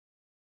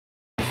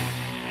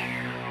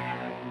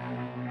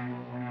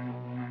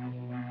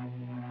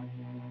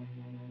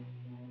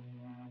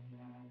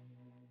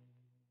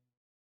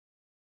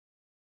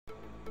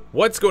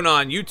What's going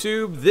on,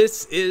 YouTube?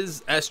 This is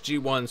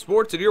SG1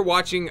 Sports, and you're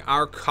watching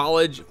our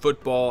college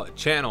football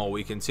channel.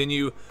 We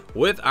continue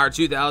with our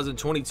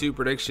 2022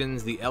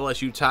 predictions. The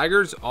LSU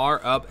Tigers are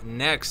up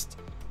next.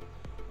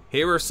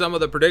 Here are some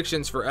of the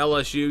predictions for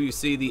LSU. You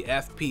see the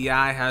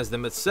FPI has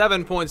them at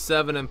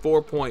 7.7 and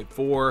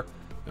 4.4.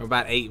 They're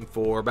about 8 and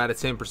 4, about a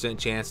 10%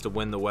 chance to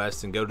win the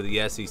West and go to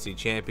the SEC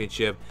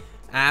Championship.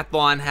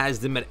 Athlon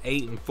has them at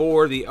 8 and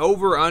 4. The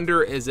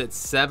over/under is at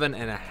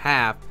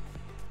 7.5.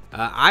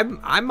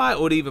 I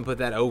would even put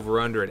that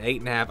over/under at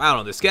 8.5. I don't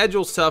know. The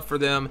schedule's tough for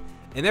them,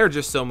 and there are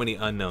just so many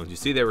unknowns. You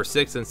see, they were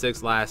 6 and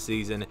 6 last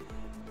season.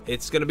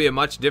 It's going to be a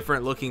much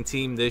different looking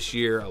team this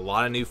year. A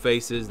lot of new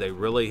faces. They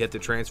really hit the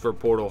transfer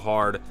portal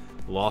hard.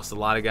 Lost a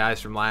lot of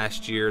guys from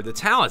last year. The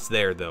talent's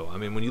there, though. I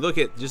mean, when you look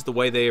at just the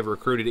way they have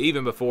recruited,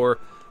 even before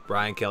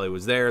Brian Kelly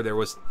was there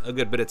was a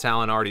good bit of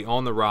talent already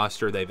on the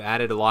roster. They've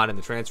added a lot in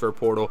the transfer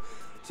portal.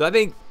 So I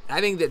think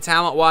that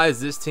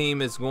talent-wise, this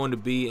team is going to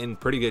be in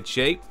pretty good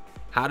shape.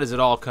 How does it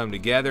all come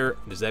together?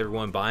 Does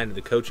everyone buy into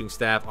the coaching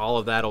staff? All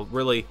of that will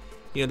really,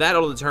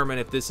 that'll determine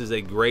if this is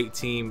a great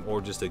team or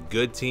just a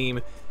good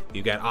team.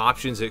 You've got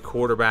options at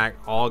quarterback,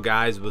 all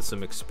guys with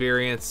some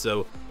experience,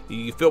 so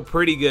you feel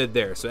pretty good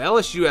there. So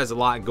LSU has a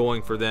lot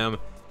going for them,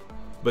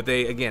 but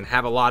they, again,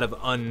 have a lot of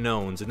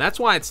unknowns, and that's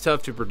why it's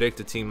tough to predict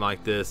a team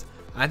like this.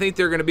 I think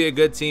they're going to be a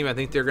good team. I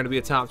think they're going to be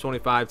a top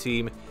 25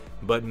 team,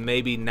 but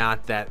maybe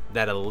not that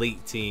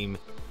elite team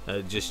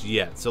just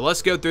yet. So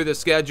let's go through the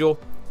schedule.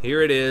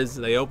 Here it is.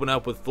 They open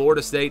up with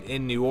Florida State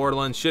in New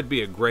Orleans. Should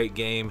be a great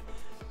game.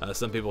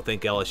 Some people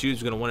think LSU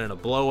is going to win in a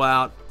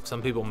blowout.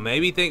 Some people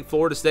maybe think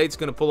Florida State's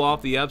going to pull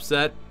off the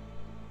upset.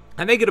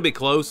 I think it'll be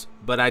close,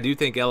 but I do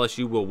think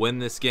LSU will win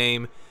this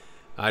game.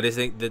 I just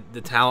think that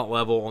the talent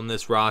level on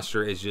this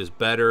roster is just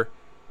better.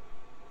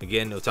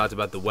 Again, we talked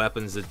about the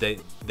weapons that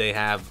they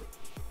have,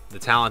 the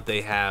talent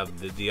they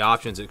have, the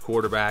options at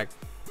quarterback.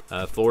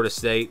 Florida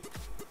State,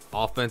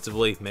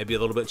 offensively, maybe a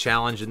little bit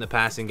challenged in the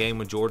passing game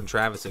with Jordan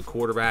Travis at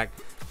quarterback.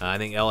 I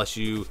think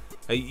LSU,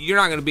 you're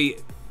not going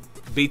to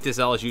beat this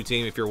LSU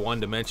team if you're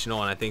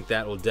one-dimensional, and I think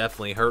that will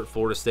definitely hurt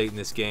Florida State in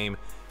this game.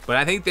 But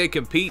I think they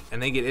compete. I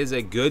think it is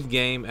a good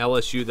game.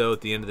 LSU, though,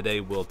 at the end of the day,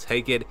 will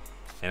take it.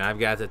 And I've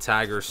got the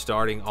Tigers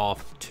starting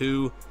off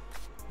 2-0.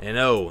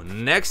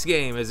 Next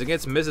game is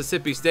against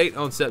Mississippi State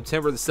on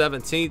September the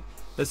 17th.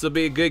 This will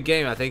be a good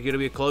game. I think it'll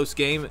be a close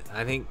game.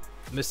 I think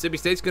Mississippi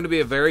State's going to be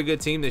a very good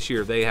team this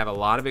year. They have a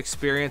lot of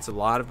experience, a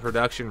lot of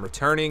production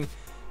returning.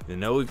 We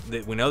know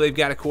they've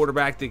got a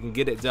quarterback that can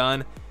get it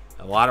done,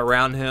 a lot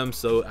around him.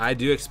 So I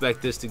do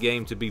expect this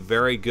game to be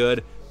very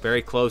good,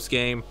 very close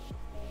game.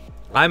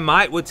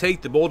 I would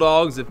take the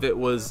Bulldogs if it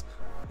was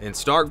in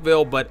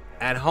Starkville, but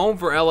at home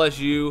for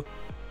LSU,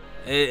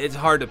 it's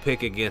hard to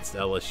pick against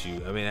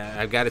LSU. I mean,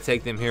 I've got to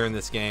take them here in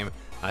this game.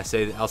 I'll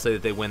say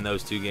that they win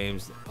those 2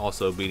 games,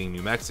 also beating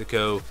New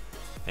Mexico.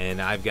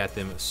 And I've got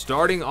them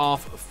starting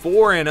off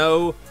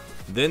 4-0.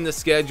 Then the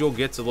schedule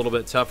gets a little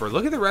bit tougher.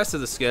 Look at the rest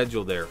of the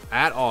schedule there.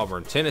 At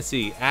Auburn,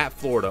 Tennessee, at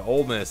Florida,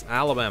 Ole Miss,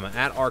 Alabama,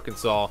 at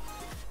Arkansas.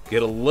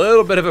 Get a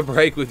little bit of a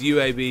break with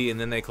UAB, and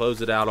then they close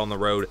it out on the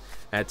road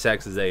at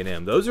Texas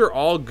A&M. Those are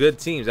all good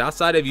teams.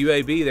 Outside of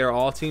UAB, they're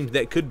all teams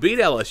that could beat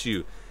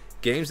LSU.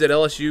 Games that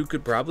LSU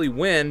could probably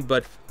win,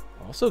 but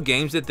also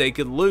games that they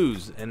could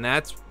lose. And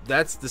that's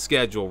the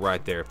schedule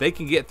right there. If they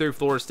can get through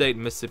Florida State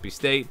and Mississippi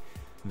State,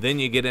 then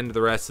you get into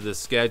the rest of the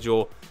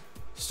schedule.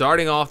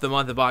 Starting off the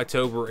month of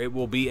October, it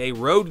will be a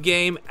road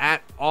game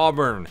at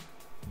Auburn.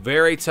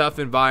 Very tough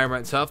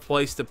environment, tough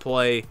place to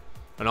play.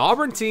 An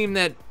Auburn team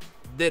that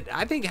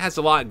I think has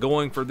a lot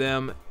going for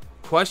them.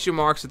 Question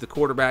marks at the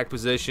quarterback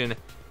position.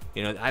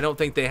 I don't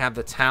think they have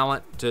the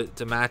talent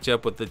to match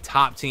up with the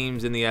top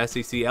teams in the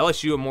SEC.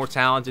 LSU, a more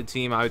talented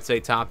team, I would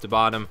say top to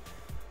bottom.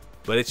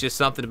 But it's just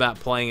something about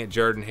playing at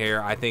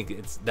Jordan-Hare. I think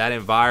it's that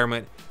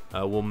environment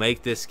will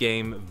make this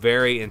game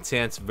very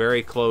intense,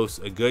 very close,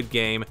 a good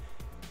game.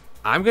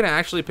 I'm going to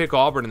actually pick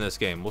Auburn in this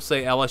game. We'll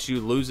say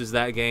LSU loses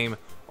that game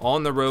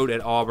on the road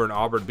at Auburn.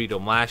 Auburn beat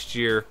them last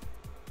year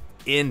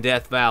in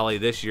Death Valley.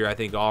 This year, I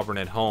think Auburn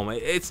at home.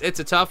 It's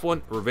a tough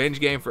one, revenge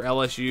game for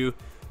LSU.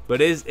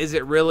 But is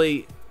it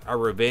really a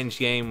revenge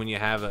game when you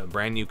have a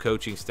brand new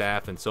coaching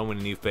staff and so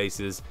many new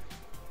faces?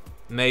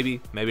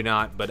 Maybe, maybe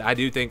not. But I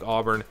do think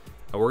Auburn,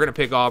 we're going to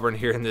pick Auburn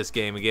here in this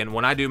game. Again,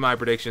 when I do my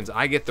predictions,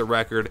 I get the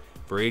record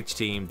for each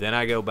team. Then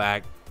I go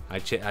back.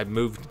 I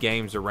moved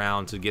games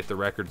around to get the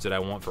records that I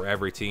want for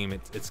every team.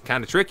 It's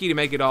kind of tricky to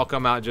make it all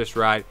come out just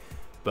right,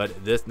 but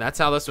that's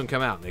how this one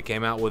came out. They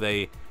came out with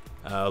a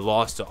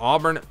loss to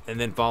Auburn, and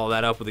then follow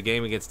that up with a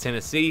game against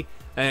Tennessee.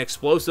 An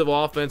explosive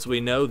offense. We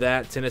know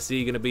that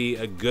Tennessee going to be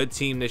a good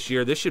team this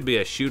year. This should be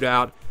a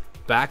shootout,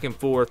 back and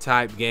forth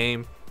type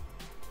game.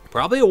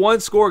 Probably a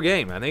one-score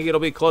game. I think it'll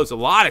be close. A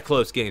lot of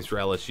close games for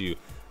LSU.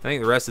 I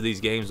think the rest of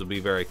these games will be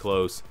very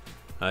close,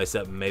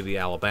 except maybe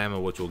Alabama,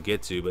 which we'll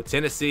get to. But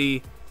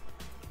Tennessee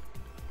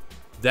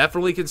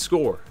definitely can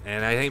score,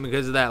 and I think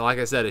because of that, like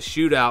I said, a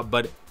shootout.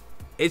 But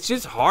it's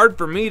just hard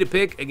for me to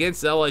pick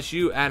against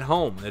LSU at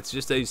home. It's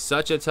just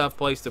such a tough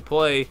place to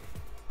play.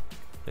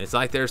 It's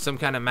like there's some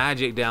kind of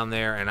magic down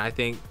there, and I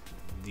think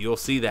you'll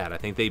see that. I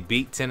think they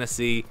beat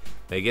Tennessee.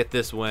 They get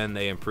this win.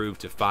 They improve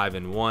to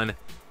 5-1.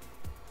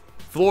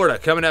 Florida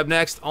coming up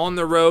next on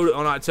the road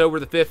on October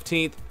the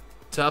 15th.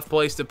 Tough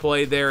place to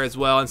play there as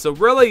well. And so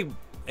really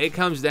it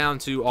comes down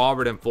to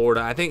Auburn and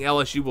Florida. I think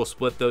LSU will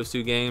split those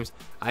two games.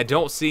 I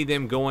don't see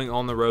them going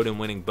on the road and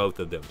winning both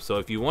of them. So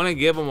if you want to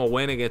give them a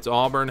win against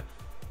Auburn,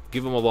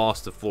 give them a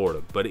loss to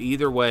Florida. But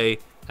either way,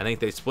 I think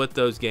they split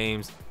those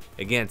games.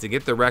 Again, to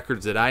get the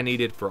records that I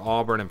needed for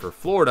Auburn and for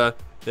Florida,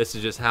 this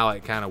is just how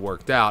it kind of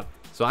worked out.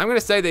 So I'm going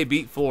to say they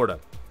beat Florida.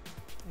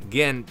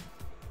 Again,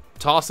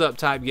 toss-up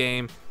type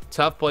game,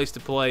 tough place to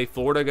play.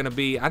 Florida going to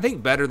be, I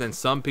think, better than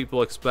some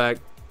people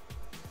expect.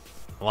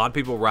 A lot of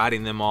people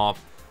writing them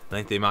off. I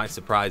think they might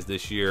surprise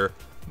this year,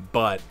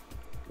 but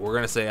we're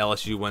going to say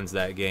LSU wins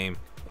that game.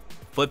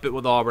 Flip it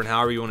with Auburn,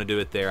 however you want to do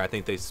it there. I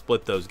think they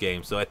split those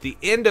games. So at the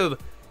end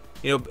of,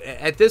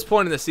 at this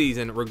point in the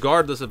season,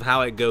 regardless of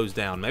how it goes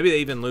down, maybe they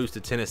even lose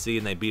to Tennessee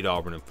and they beat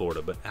Auburn and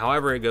Florida, but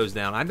however it goes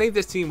down, I think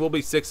this team will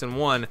be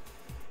 6-1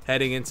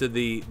 heading into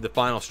the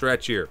final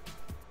stretch here.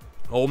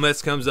 Ole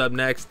Miss comes up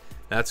next.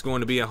 That's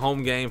going to be a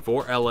home game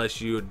for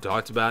LSU.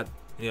 Talked about,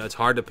 it's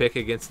hard to pick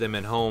against them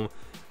at home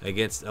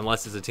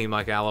unless it's a team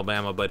like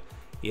Alabama, but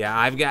yeah,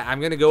 I'm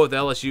going to go with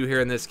LSU here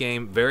in this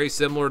game. Very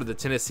similar to the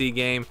Tennessee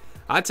game.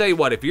 I tell you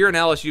what, if you're an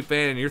LSU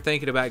fan and you're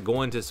thinking about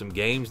going to some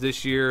games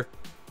this year,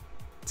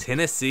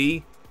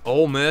 Tennessee,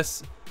 Ole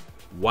Miss,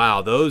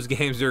 wow, those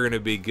games are going to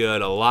be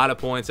good. A lot of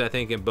points, I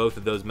think, in both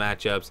of those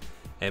matchups.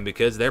 And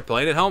because they're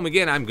playing at home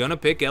again, I'm going to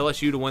pick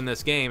LSU to win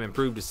this game,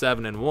 improve to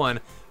 7-1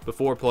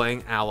 before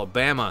playing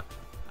Alabama.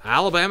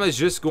 Alabama is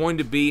just going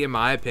to be, in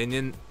my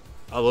opinion,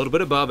 a little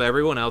bit above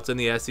everyone else in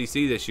the SEC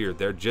this year.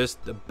 They're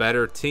just a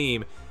better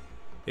team.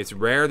 It's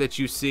rare that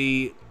you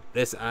see a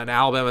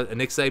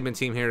Nick Saban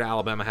team here at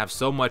Alabama have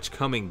so much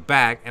coming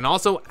back, and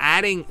also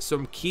adding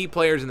some key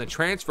players in the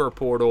transfer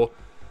portal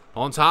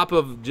on top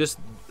of just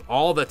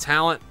all the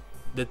talent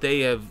that they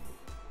have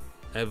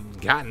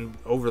gotten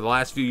over the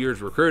last few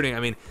years recruiting. I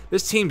mean,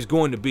 this team's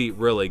going to be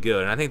really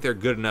good, and I think they're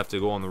good enough to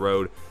go on the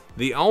road.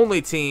 The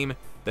only team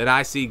that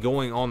I see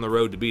going on the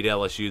road to beat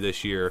LSU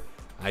this year,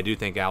 I do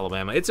think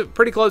Alabama. It's a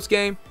pretty close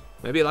game,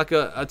 maybe like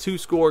a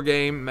two-score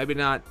game, maybe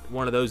not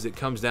one of those that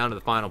comes down to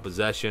the final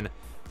possession,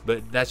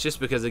 but that's just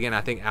because, again,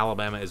 I think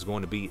Alabama is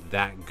going to be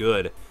that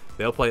good.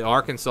 They'll play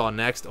Arkansas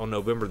next on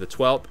November the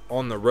 12th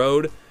on the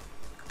road.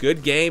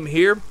 Good game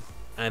here.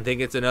 I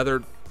think it's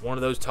another one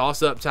of those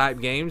toss-up type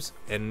games,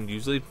 and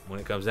usually when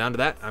it comes down to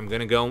that, I'm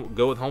going to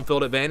go with home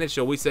field advantage.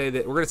 So we're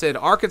going to say that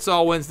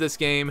Arkansas wins this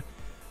game,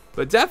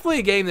 but definitely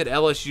a game that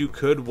LSU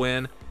could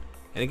win.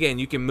 And again,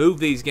 you can move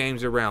these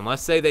games around.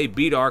 Let's say they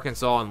beat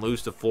Arkansas and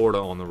lose to Florida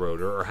on the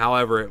road, or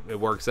however it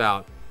works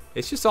out.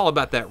 It's just all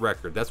about that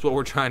record. That's what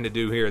we're trying to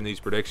do here in these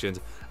predictions.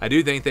 I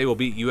do think they will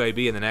beat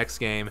UAB in the next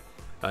game.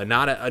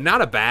 Not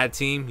a bad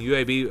team.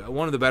 UAB,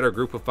 one of the better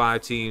group of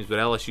 5 teams, but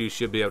LSU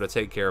should be able to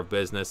take care of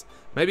business.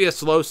 Maybe a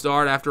slow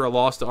start after a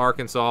loss to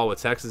Arkansas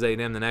with Texas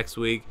A&M the next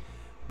week,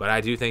 but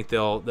I do think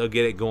they'll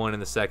get it going in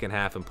the second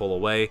half and pull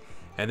away.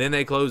 And then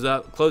they close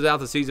out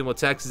the season with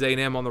Texas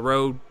A&M on the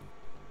road.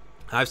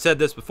 I've said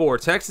this before.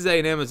 Texas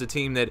A&M is a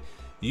team that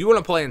you want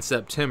to play in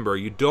September.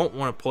 You don't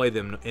want to play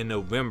them in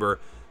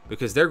November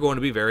because they're going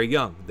to be very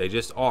young. They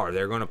just are.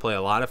 They're going to play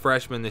a lot of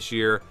freshmen this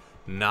year.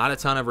 Not a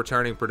ton of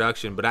returning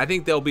production, but I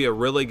think they'll be a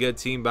really good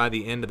team by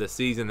the end of the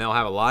season. They'll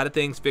have a lot of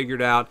things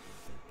figured out.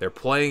 They're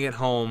playing at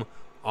home.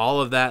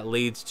 All of that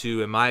leads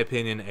to, in my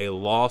opinion, a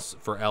loss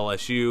for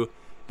LSU,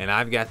 and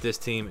I've got this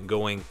team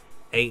going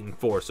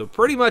 8-4. So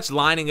pretty much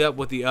lining up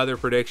with the other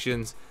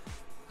predictions.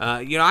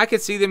 I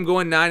could see them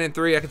going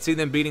 9-3. I could see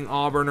them beating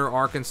Auburn or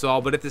Arkansas,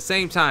 but at the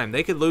same time,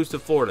 they could lose to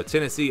Florida,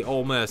 Tennessee,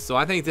 Ole Miss. So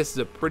I think this is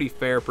a pretty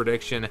fair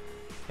prediction,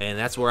 and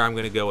that's where I'm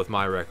going to go with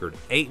my record.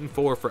 8-4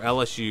 for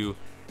LSU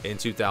in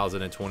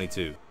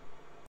 2022.